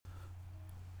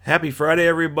Happy Friday,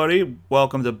 everybody.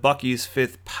 Welcome to Bucky's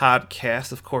Fifth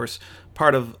Podcast. Of course,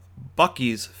 part of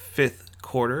Bucky's Fifth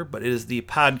Quarter, but it is the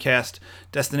podcast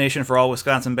destination for all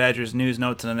Wisconsin Badgers news,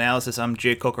 notes, and analysis. I'm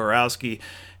Jay Kokorowski.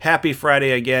 Happy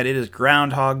Friday again. It is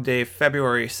Groundhog Day,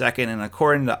 February 2nd, and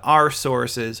according to our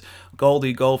sources,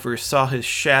 Goldie Gopher saw his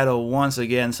shadow once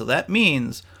again, so that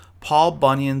means Paul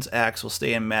Bunyan's axe will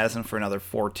stay in Madison for another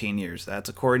 14 years. That's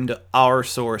according to our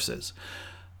sources.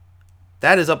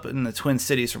 That is up in the Twin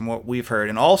Cities from what we've heard,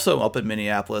 and also up in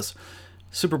Minneapolis.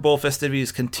 Super Bowl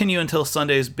festivities continue until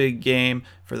Sunday's big game.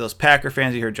 For those Packer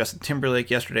fans, you heard Justin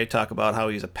Timberlake yesterday talk about how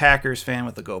he's a Packers fan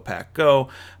with the Go Pack Go.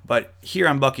 But here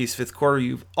on Bucky's Fifth Quarter,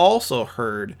 you've also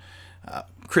heard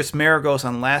Chris Maragos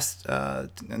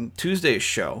on Tuesday's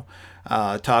show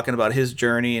talking about his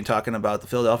journey and talking about the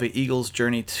Philadelphia Eagles'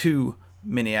 journey to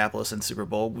Minneapolis and Super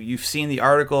Bowl. You've seen the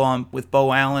article with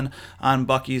Bo Allen on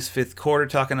Bucky's Fifth Quarter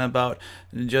talking about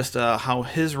just how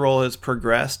his role has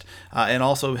progressed and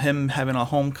also him having a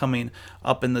homecoming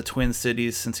up in the Twin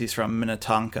Cities since he's from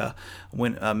Minnetonka,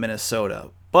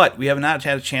 Minnesota. But we have not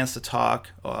had a chance to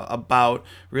talk about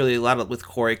really a lot with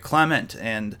Corey Clement,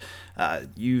 and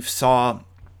you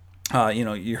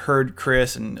heard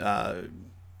Chris and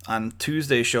on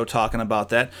Tuesday's show talking about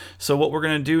that. So what we're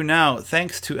going to do now,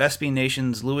 thanks to SB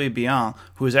Nation's Louis Bion,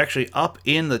 who is actually up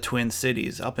in the Twin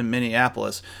Cities, up in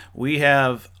Minneapolis, we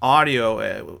have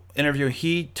audio interview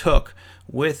he took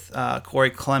with Corey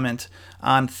Clement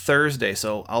on Thursday.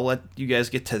 So I'll let you guys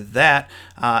get to that.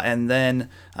 And then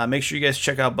make sure you guys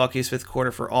check out Bucky's Fifth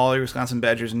Quarter for all your Wisconsin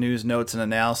Badgers news, notes, and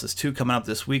analysis, too. Coming up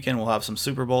this weekend, we'll have some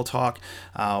Super Bowl talk.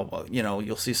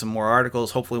 You'll see some more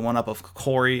articles, hopefully one up of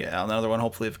Corey, another one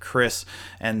hopefully of Chris.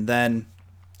 And then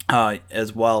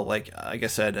as well, like I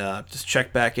said, just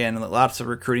check back in. Lots of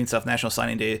recruiting stuff. National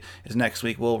Signing Day is next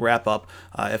week. We'll wrap up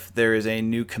if there is a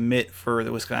new commit for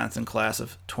the Wisconsin class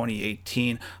of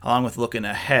 2018, along with looking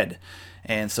ahead.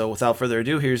 And so without further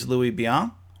ado, here's Louis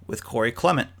Bion with Corey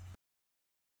Clement.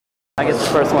 I guess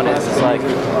the first one is like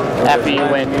after you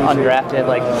went undrafted,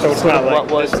 like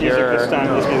what was your?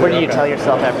 What do you tell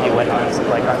yourself after you went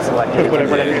unselected? What do you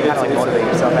kind of like motivate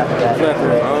yourself after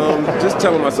that? Just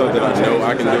telling myself that I know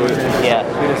I can do it. Yeah.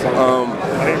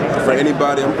 For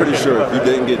anybody, I'm pretty sure if you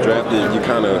didn't get drafted, you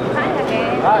kind of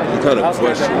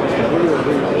question,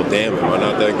 well, damn, am I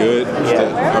not that good?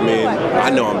 Yeah. I mean, I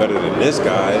know I'm better than this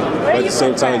guy, but at the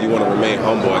same time, you want to remain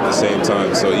humble at the same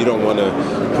time. So you don't want to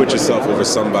put yourself over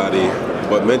somebody,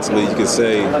 but mentally you can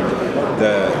say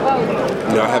that,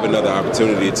 I have another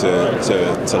opportunity to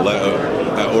let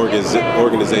an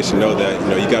organization know that,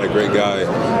 you got a great guy,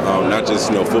 not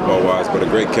just, football-wise, but a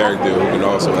great character who can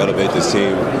also elevate this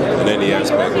team in any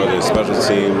aspect, whether it's special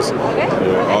teams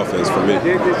or offense for me.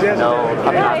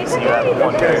 Obviously you have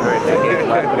one very, very big game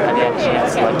left. Have you had a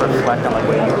chance to reflect on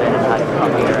where you've been and how you've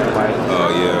come here and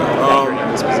you're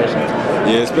in this position?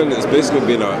 Yeah, it's basically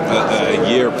been a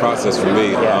year process for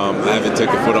me. I haven't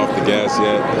taken foot off the gas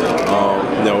yet.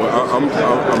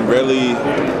 I'm really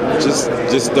just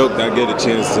stoked I get a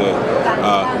chance to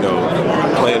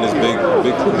play in this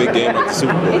big game at the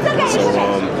Super Bowl. So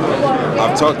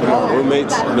I've talked to my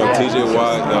roommates, TJ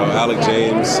Watt, Alec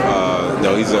James.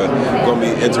 He's going to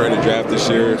be entering the draft this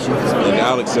year, and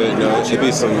Alex said, it'd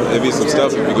be some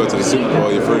stuff if you go to the Super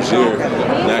Bowl your first year.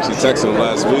 And I actually texted him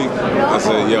last week. I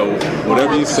said,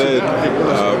 whatever you said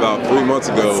about 3 months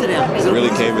ago really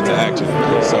came into action.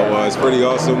 So it's pretty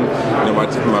awesome.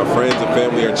 My friends and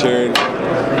family are cheering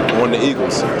on the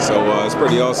Eagles. So it's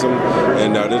pretty awesome,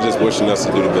 and they're just wishing us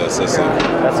to do the best. That's it.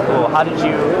 That's cool. What did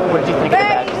you think of the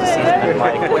Badgers this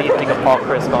season? What do you think of Paul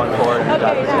Chryst going forward?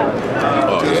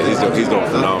 Oh yeah, he's doing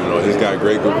phenomenal. He's got a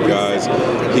great group of guys.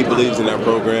 He believes in that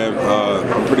program.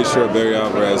 I'm pretty sure Barry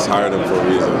Alvarez hired him for a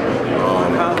reason.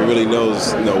 He really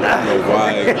knows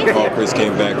why Paul Chryst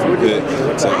came back from Pitt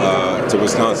to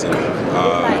Wisconsin.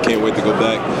 Can't wait to go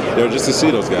back just to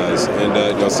see those guys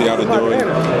and see how they're doing.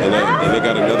 And they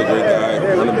got another great guy,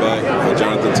 running back,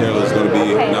 Jonathan Taylor, is going to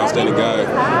be an outstanding guy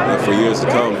for years to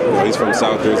come. He's from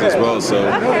South Jersey as well, so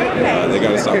they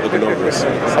got to stop looking over us.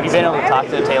 Have you been able to talk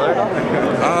to Taylor at all?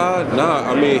 Nah.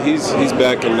 I mean, he's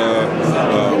back in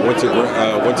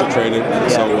winter training,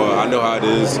 so I know how it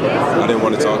is. I didn't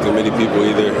want to talk to many people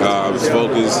either. I was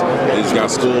focused. He's got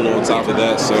school on top of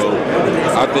that, so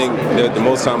I think that the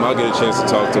most time I'll get a chance to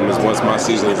talk to him is once my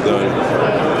season is done,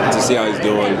 to see how he's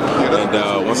doing.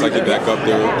 And once I get back up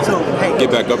there with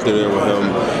him,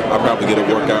 I'll probably get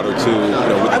a workout or two,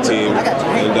 with the team,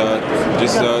 and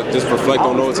just reflect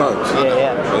on old times.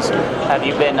 Yeah. Basically. Have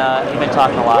you been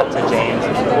talking a lot to James?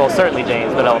 Well, certainly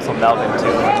James, but also Melvin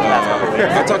too.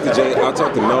 I talk to James. I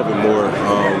talk to Melvin more.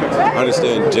 I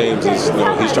understand James is,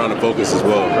 he's trying to focus as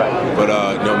well, but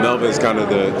Melvin is kind of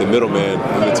the middleman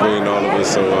in between all of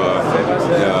us. So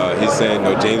he's saying,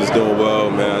 James is doing well,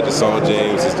 man. I just saw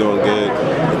James, he's doing good.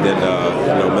 And then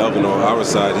Melvin on our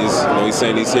side, he's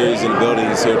saying he's here, he's in the building,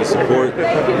 he's here to support.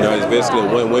 It's basically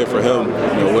a win-win for him.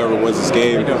 Whoever wins this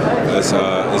game, it's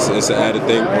an added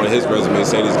thing on his resume,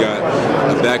 saying he's got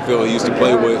a backfield he used to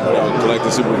play with,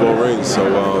 collecting Super Bowl rings. So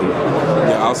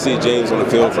I'll see James on the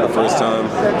field for the first time,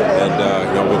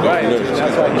 and we'll go from there.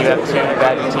 You have two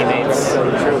batting teammates,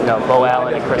 Bo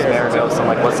Allen and Chris Maragos. So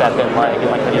what's that been like?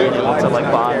 And when you're able to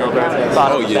bond over?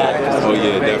 Oh yeah,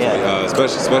 definitely.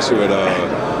 Especially with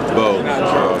Bo.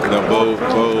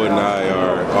 Bo and I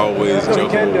are always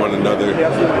joking with one another.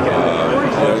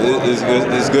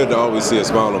 It's good to always see a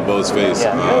smile on Bo's face.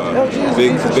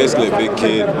 Basically a big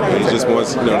kid. He just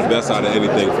wants the best out of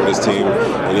anything for this team,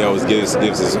 and he always gives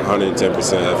his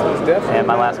 110% effort. And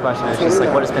my last question is just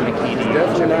what has been the key to you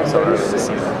contributing so early this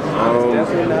season?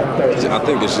 I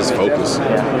think it's just focus.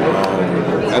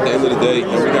 At the end of the day,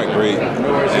 we got great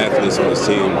athletes on this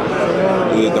team.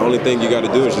 The only thing you got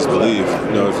to do is just believe.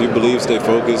 If you believe, stay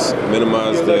focused,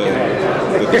 minimize the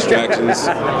distractions.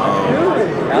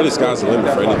 Really, sky's the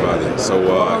limit for anybody. So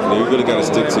you really got to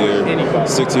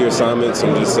stick to your assignments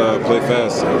and just play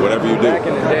fast, whatever you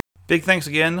do. Big thanks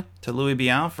again to Louis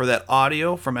Bion for that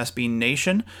audio from SB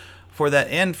Nation. For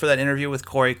that interview with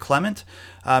Corey Clement.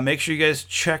 Make sure you guys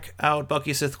check out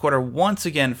Bucky's Fifth Quarter once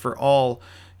again for all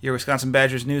your Wisconsin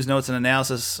Badgers news, notes, and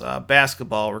analysis,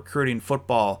 basketball, recruiting,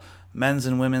 football, men's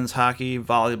and women's hockey,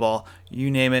 volleyball, you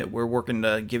name it. We're working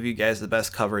to give you guys the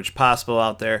best coverage possible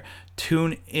out there.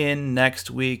 Tune in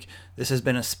next week. This has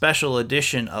been a special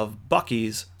edition of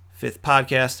Bucky's Fifth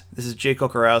Podcast. This is Jake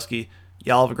Okarowski.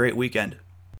 Y'all have a great weekend.